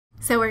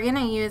So we're going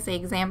to use the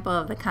example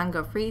of the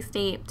Congo Free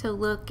State to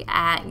look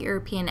at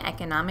European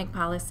economic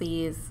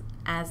policies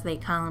as they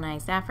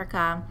colonized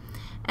Africa,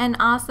 and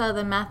also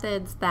the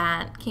methods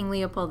that King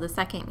Leopold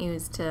II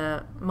used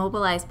to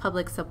mobilize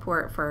public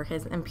support for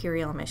his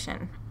imperial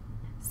mission.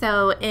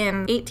 So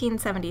in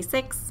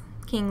 1876,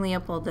 King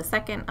Leopold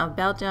II of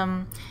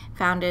Belgium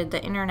founded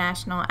the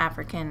International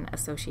African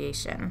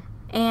Association.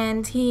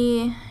 And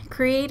he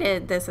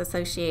created this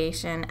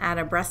association at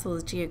a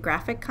Brussels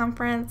Geographic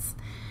Conference.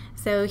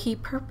 So he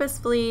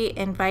purposefully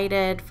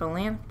invited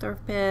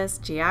philanthropists,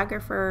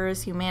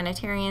 geographers,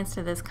 humanitarians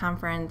to this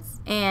conference,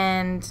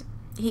 and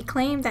he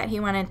claimed that he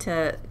wanted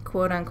to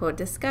quote-unquote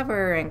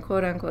discover and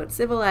quote-unquote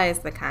civilize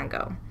the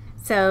Congo.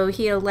 So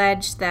he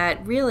alleged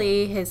that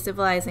really his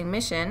civilizing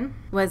mission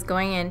was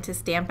going in to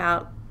stamp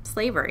out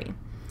slavery.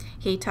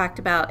 He talked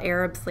about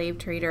Arab slave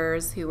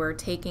traders who were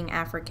taking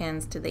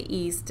Africans to the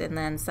east and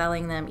then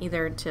selling them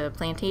either to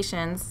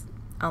plantations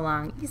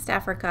along East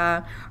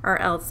Africa or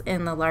else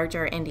in the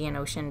larger Indian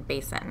Ocean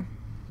basin.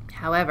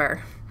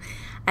 However,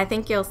 I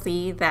think you'll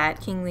see that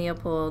King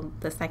Leopold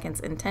II's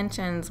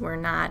intentions were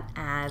not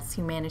as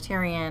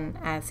humanitarian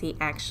as he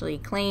actually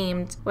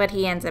claimed. What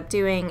he ends up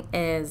doing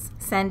is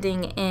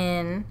sending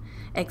in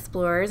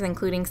explorers,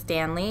 including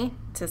Stanley,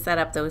 to set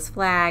up those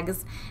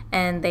flags,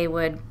 and they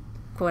would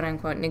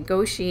quote-unquote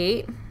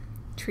negotiate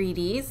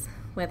treaties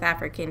with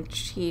African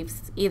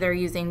chiefs, either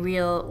using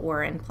real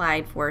or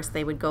implied force.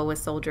 They would go with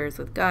soldiers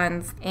with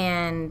guns,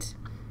 and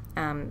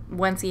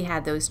once he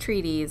had those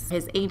treaties,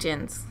 his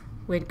agents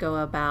would go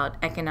about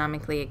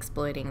economically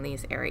exploiting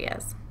these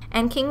areas.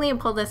 And King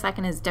Leopold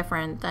II is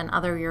different than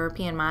other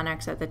European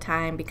monarchs at the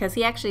time because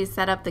he actually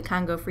set up the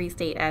Congo Free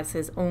State as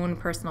his own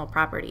personal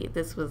property.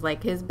 This was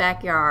like his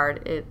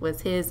backyard. It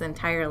was his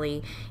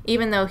entirely,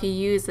 even though he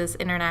used this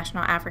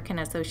International African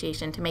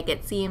Association to make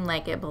it seem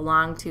like it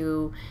belonged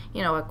to,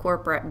 a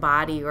corporate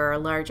body or a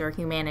larger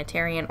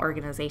humanitarian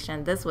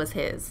organization. This was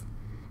his.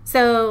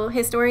 So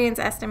historians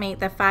estimate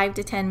that 5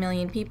 to 10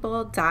 million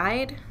people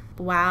died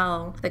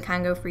while the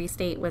Congo Free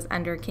State was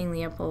under King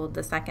Leopold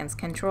II's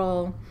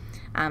control.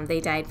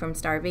 They died from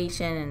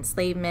starvation,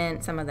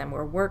 enslavement. Some of them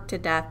were worked to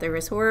death. There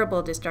was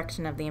horrible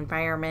destruction of the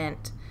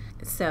environment.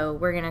 So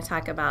we're going to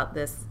talk about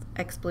this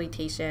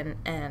exploitation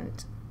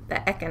and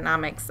the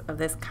economics of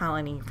this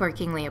colony for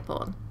King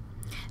Leopold.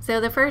 So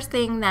the first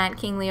thing that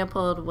King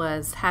Leopold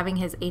was having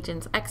his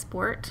agents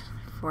export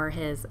for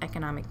his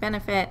economic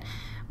benefit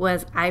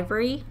was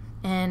ivory.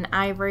 And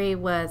ivory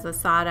was a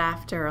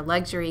sought-after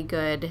luxury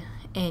good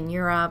in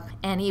Europe,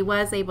 and he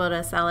was able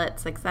to sell it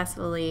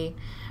successfully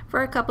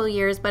for a couple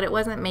years, but it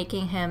wasn't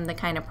making him the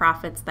kind of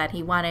profits that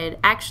he wanted.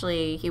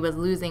 Actually, he was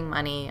losing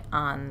money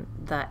on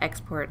the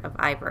export of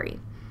ivory.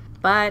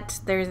 But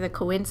there's a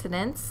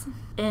coincidence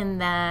in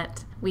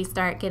that we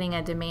start getting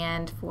a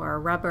demand for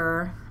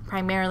rubber,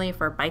 primarily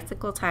for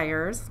bicycle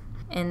tires,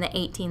 in the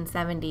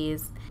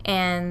 1870s,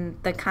 and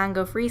the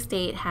Congo Free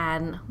State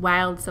had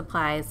wild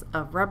supplies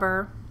of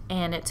rubber.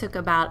 And it took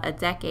about a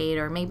decade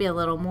or maybe a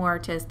little more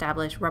to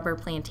establish rubber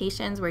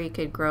plantations where you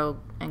could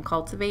grow and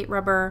cultivate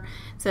rubber.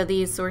 So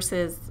these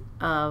sources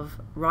of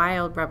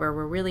wild rubber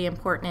were really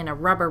important in a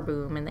rubber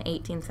boom in the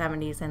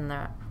 1870s and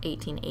the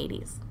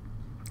 1880s.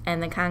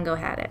 And the Congo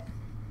had it.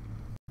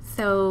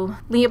 So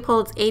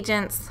Leopold's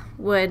agents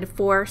would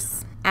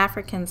force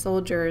African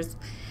soldiers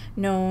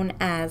known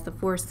as the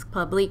Force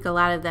Publique, a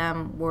lot of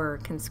them were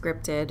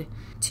conscripted,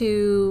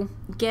 to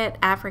get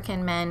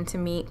African men to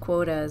meet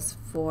quotas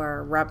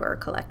for rubber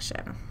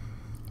collection.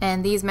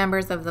 And these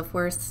members of the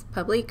Force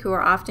Publique, who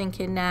were often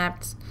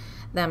kidnapped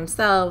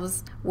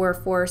themselves, were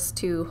forced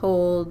to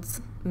hold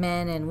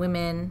men and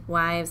women,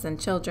 wives and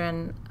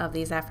children of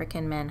these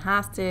African men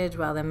hostage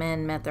while the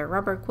men met their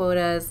rubber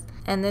quotas.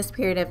 And this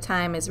period of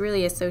time is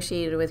really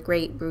associated with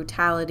great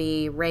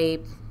brutality,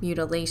 rape,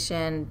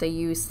 mutilation, the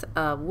use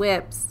of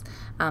whips.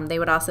 They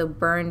would also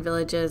burn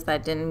villages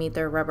that didn't meet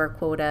their rubber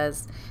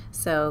quotas.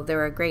 So there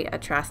were great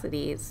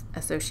atrocities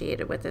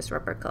associated with this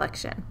rubber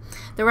collection.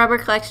 The rubber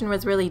collection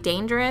was really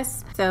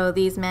dangerous. So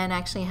these men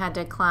actually had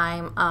to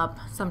climb up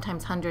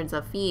sometimes hundreds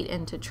of feet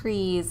into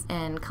trees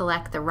and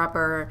collect the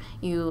rubber.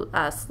 You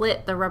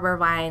slit the rubber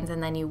vines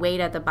and then you wait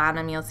at the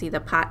bottom. You'll see the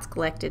pots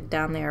collected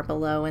down there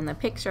below in the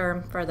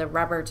picture for the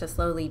rubber to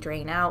slowly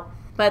drain out.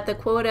 But the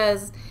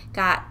quotas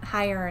got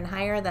higher and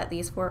higher that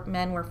these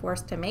men were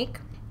forced to make.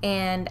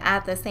 And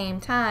at the same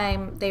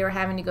time, they were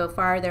having to go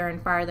farther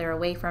and farther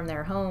away from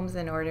their homes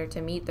in order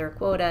to meet their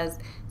quotas.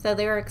 So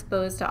they were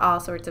exposed to all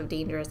sorts of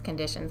dangerous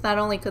conditions. Not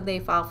only could they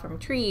fall from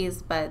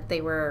trees, but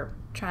they were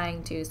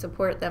trying to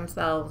support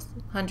themselves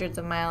hundreds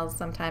of miles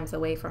sometimes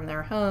away from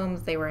their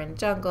homes. They were in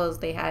jungles.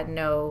 They had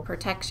no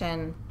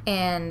protection.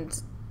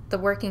 And the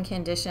working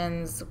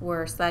conditions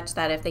were such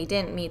that if they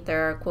didn't meet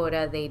their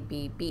quota, they'd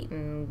be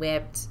beaten,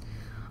 whipped,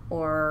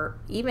 or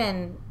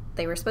even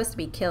they were supposed to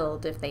be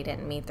killed if they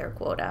didn't meet their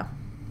quota.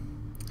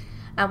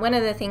 One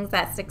of the things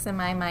that sticks in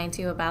my mind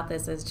too about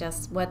this is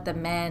just what the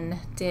men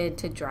did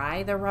to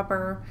dry the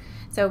rubber.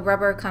 So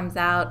rubber comes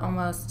out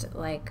almost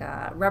like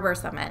rubber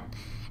cement.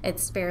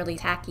 It's fairly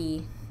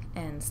tacky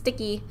and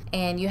sticky,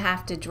 and you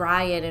have to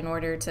dry it in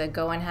order to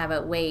go and have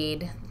it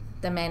weighed.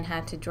 The men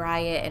had to dry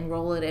it and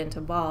roll it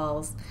into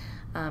balls.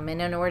 And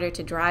in order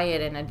to dry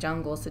it in a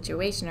jungle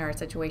situation, or a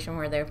situation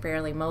where they're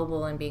fairly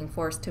mobile and being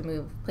forced to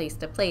move place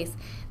to place,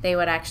 they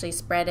would actually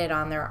spread it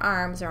on their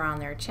arms or on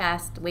their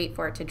chest, wait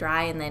for it to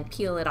dry, and then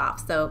peel it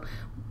off. So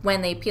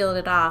when they peeled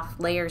it off,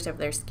 layers of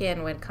their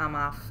skin would come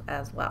off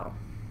as well.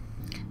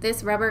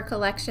 This rubber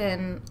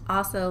collection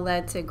also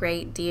led to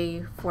great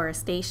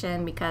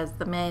deforestation because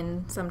the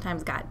men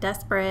sometimes got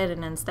desperate,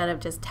 and instead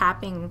of just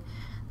tapping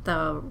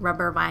the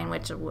rubber vine,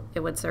 which it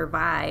would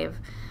survive,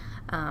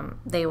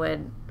 they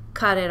would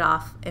cut it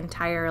off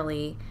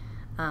entirely,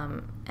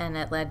 and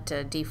it led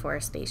to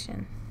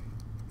deforestation.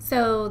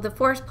 So the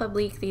force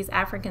publique, these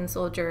African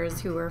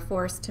soldiers who were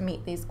forced to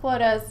meet these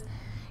quotas,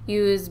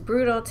 used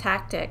brutal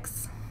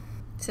tactics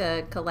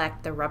to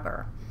collect the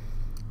rubber.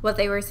 What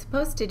they were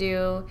supposed to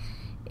do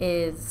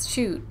is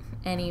shoot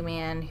any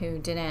man who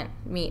didn't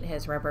meet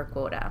his rubber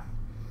quota.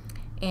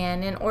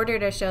 And in order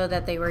to show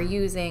that they were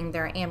using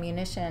their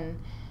ammunition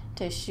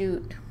to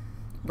shoot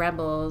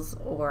rebels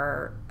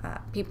or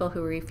people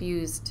who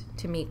refused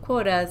to meet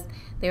quotas,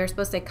 they were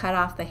supposed to cut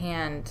off the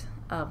hand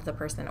of the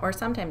person, or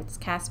sometimes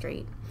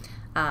castrate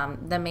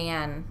the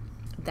man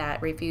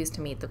that refused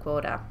to meet the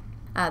quota.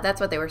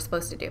 That's what they were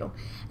supposed to do.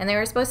 And they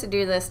were supposed to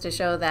do this to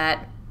show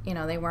that, you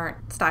know, they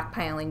weren't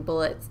stockpiling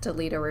bullets to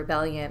lead a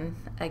rebellion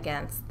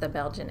against the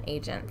Belgian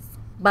agents.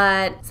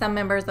 But some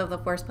members of the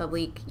force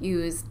publique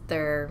used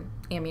their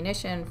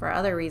ammunition for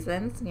other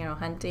reasons, you know,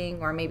 hunting,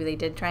 or maybe they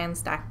did try and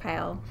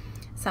stockpile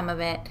some of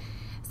it.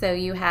 So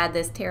you had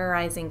this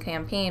terrorizing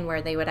campaign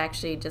where they would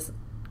actually just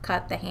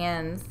cut the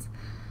hands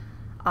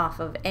off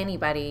of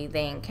anybody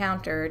they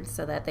encountered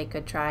so that they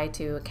could try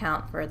to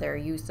account for their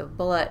use of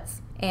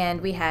bullets.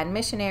 And we had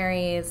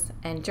missionaries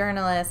and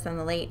journalists in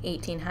the late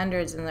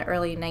 1800s and the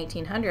early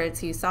 1900s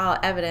who saw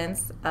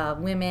evidence of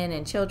women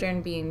and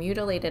children being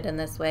mutilated in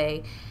this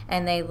way,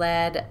 and they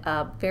led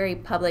a very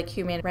public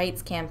human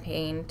rights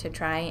campaign to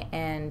try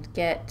and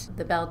get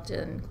the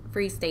Belgian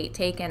Free State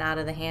taken out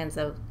of the hands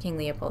of King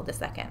Leopold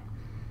II.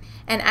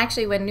 And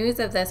actually, when news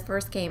of this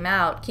first came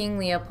out, King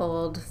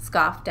Leopold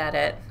scoffed at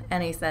it,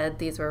 and he said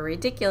these were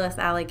ridiculous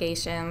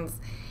allegations.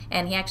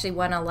 And he actually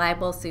won a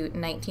libel suit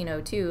in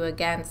 1902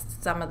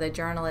 against some of the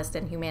journalists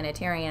and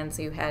humanitarians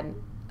who had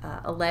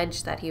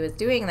alleged that he was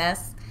doing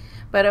this.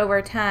 But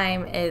over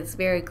time, it's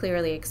very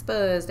clearly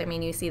exposed. I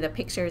mean, you see the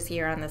pictures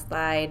here on the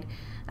slide.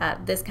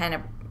 This kind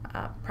of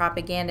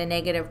propaganda,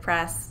 negative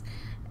press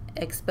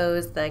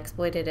exposed the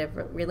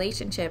exploitative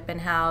relationship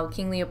and how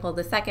King Leopold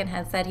II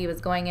had said he was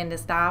going in to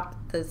stop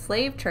the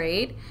slave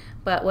trade,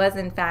 but was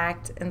in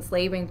fact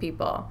enslaving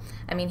people.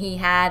 I mean, he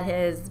had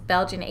his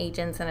Belgian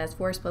agents and his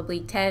force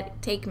publique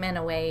take men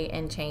away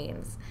in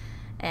chains.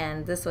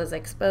 And this was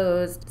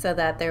exposed so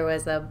that there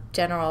was a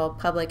general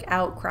public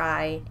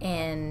outcry,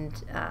 and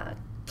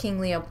King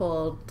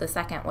Leopold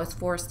II was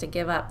forced to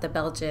give up the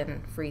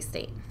Belgian Free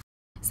State.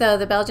 So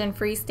the Belgian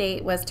Free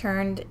State was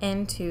turned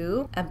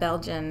into a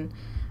Belgian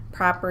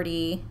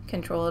property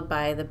controlled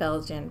by the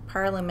Belgian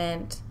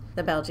Parliament,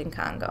 the Belgian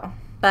Congo.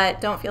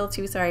 But don't feel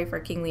too sorry for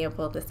King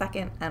Leopold II.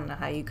 I don't know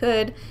how you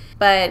could,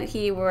 but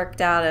he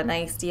worked out a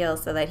nice deal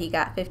so that he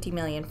got 50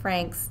 million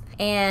francs,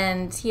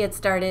 and he had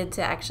started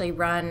to actually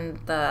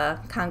run the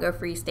Congo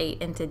Free State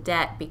into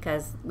debt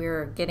because we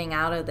were getting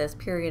out of this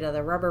period of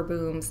the rubber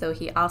boom, so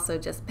he also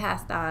just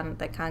passed on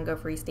the Congo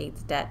Free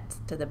State's debt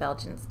to the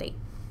Belgian state.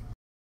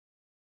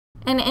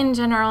 And in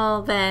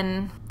general,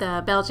 then,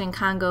 the Belgian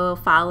Congo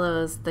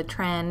follows the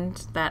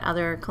trend that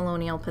other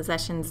colonial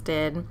possessions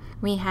did.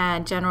 We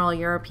had general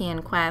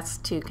European quests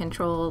to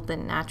control the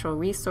natural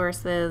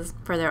resources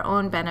for their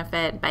own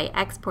benefit by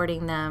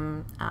exporting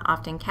them,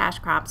 often cash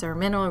crops or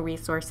mineral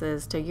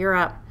resources, to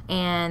Europe.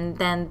 And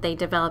then they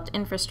developed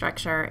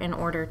infrastructure in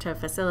order to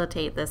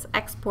facilitate this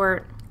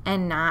export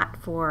and not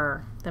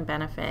for the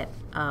benefit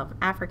of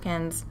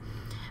Africans.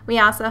 We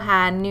also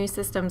had new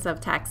systems of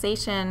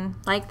taxation,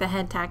 like the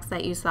head tax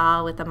that you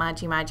saw with the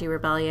Maji Maji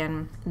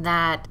Rebellion,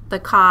 that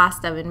the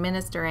cost of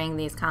administering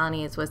these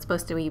colonies was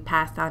supposed to be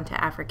passed on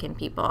to African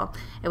people.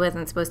 It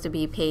wasn't supposed to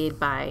be paid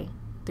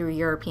through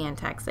European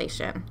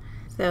taxation.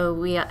 So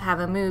we have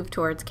a move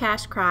towards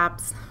cash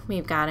crops,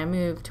 we've got a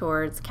move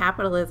towards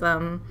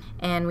capitalism,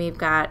 and we've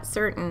got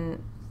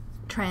certain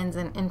trends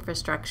in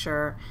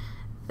infrastructure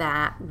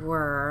that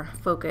were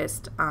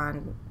focused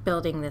on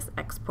building this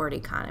export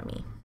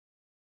economy.